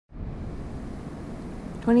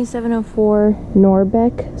2704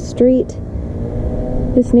 Norbeck Street.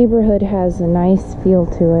 This neighborhood has a nice feel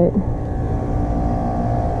to it.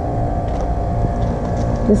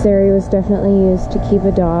 This area was definitely used to keep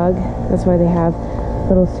a dog. That's why they have a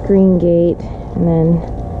little screen gate, and then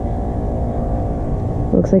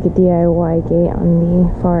looks like a DIY gate on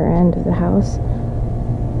the far end of the house.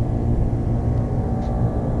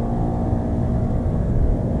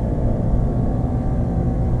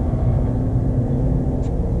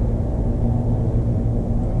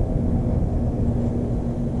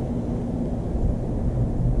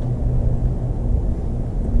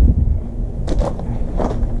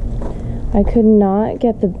 I could not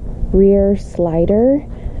get the rear slider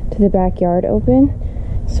to the backyard open,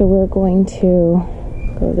 so we're going to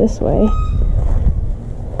go this way.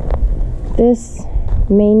 This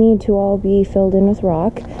may need to all be filled in with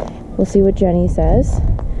rock. We'll see what Jenny says.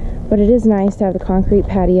 But it is nice to have the concrete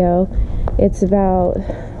patio. It's about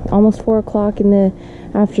almost 4 o'clock in the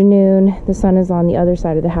afternoon. The sun is on the other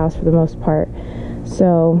side of the house for the most part.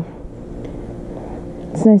 So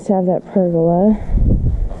it's nice to have that pergola.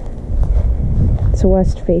 It's a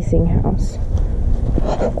west-facing house.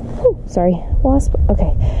 Oh, sorry, wasp.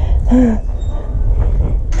 Okay.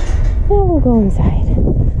 Now we'll go inside.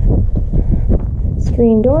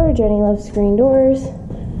 Screen door. Jenny loves screen doors.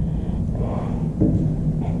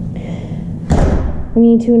 We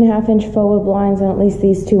need 2.5-inch faux wood blinds on at least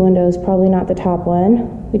these 2 windows. Probably not the top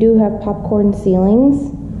one. We do have popcorn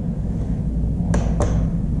ceilings.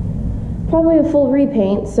 Probably a full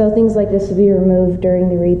repaint, so things like this will be removed during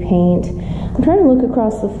the repaint. I'm trying to look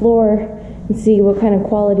across the floor and see what kind of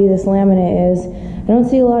quality this laminate is. I don't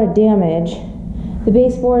see a lot of damage. The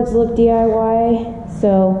baseboards look DIY,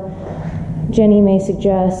 so Jenny may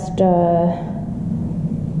suggest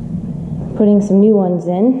putting some new ones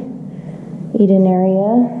in. Eat-in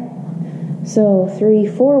area. So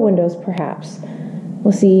 3-4 windows perhaps.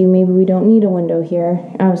 We'll see, maybe we don't need a window here.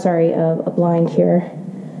 I'm sorry, a blind here.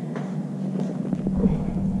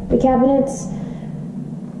 The cabinets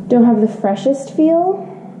don't have the freshest feel,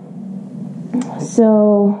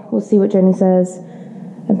 so we'll see what Jenny says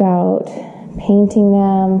about painting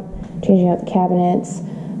them, changing out the cabinets.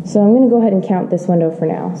 So I'm going to go ahead and count this window for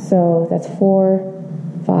now. So that's 4,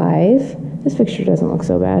 5. This picture doesn't look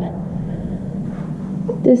so bad.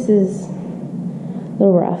 This is a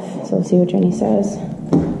little rough, so we'll see what Jenny says.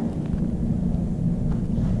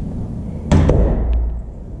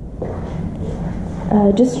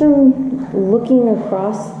 Just from looking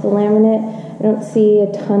across the laminate, I don't see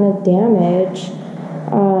a ton of damage.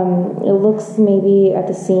 It looks maybe at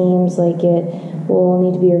the seams like it will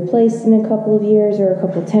need to be replaced in a couple of years or a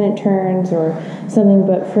couple of tenant turns or something,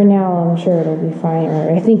 but for now I'm sure it'll be fine,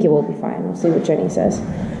 or I think it will be fine. We'll see what Jenny says.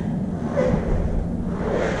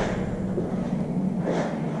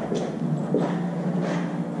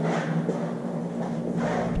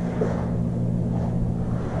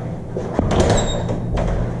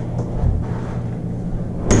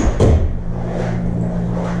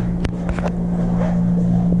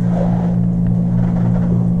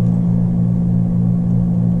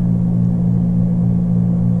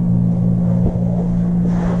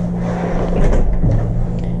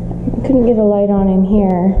 Couldn't get a light on in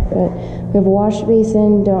here, but we have a wash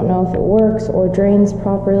basin. Don't know if it works or drains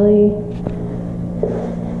properly.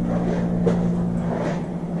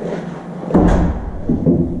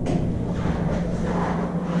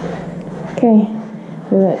 Okay,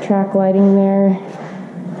 we have that track lighting there.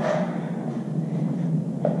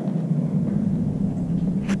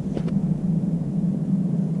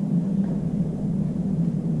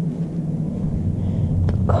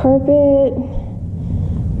 Carpet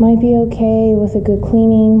might be okay with a good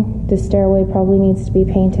cleaning. The stairway probably needs to be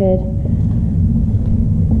painted.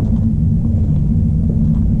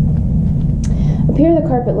 Up here the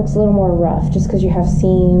carpet looks a little more rough just because you have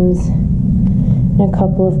seams in a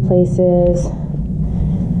couple of places.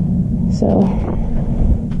 So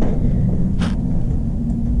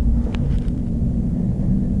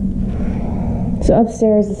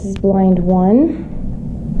upstairs this is blind 1.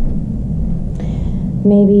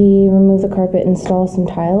 Maybe remove the carpet, install some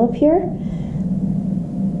tile up here.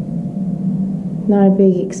 Not a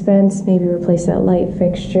big expense. Maybe replace that light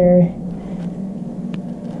fixture.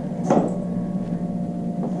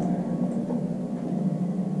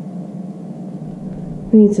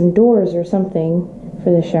 We need some doors or something for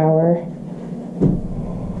the shower.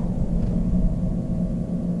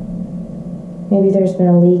 Maybe there's been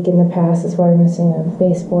a leak in the past. That's why we're missing a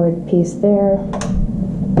baseboard piece there.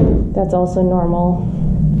 That's also normal.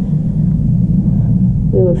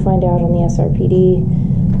 We would find out on the SRPD.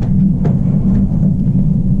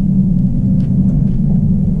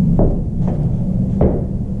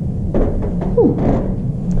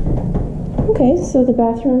 Okay, so the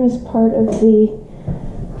bathroom is part of the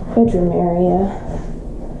bedroom area.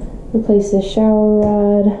 Replace the shower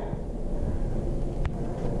rod.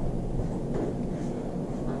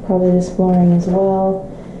 Probably this flooring as well.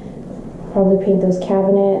 Probably paint those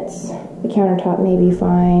cabinets. The countertop may be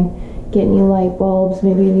fine. Get new light bulbs,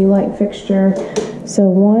 maybe a new light fixture. So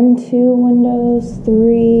 1, 2 windows,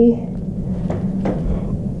 3.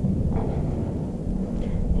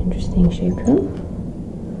 Interesting shaped room.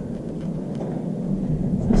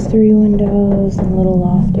 Those 3 windows and a little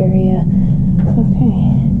loft area.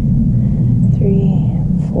 Okay.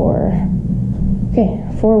 3, 4. Okay,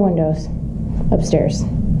 4 windows upstairs.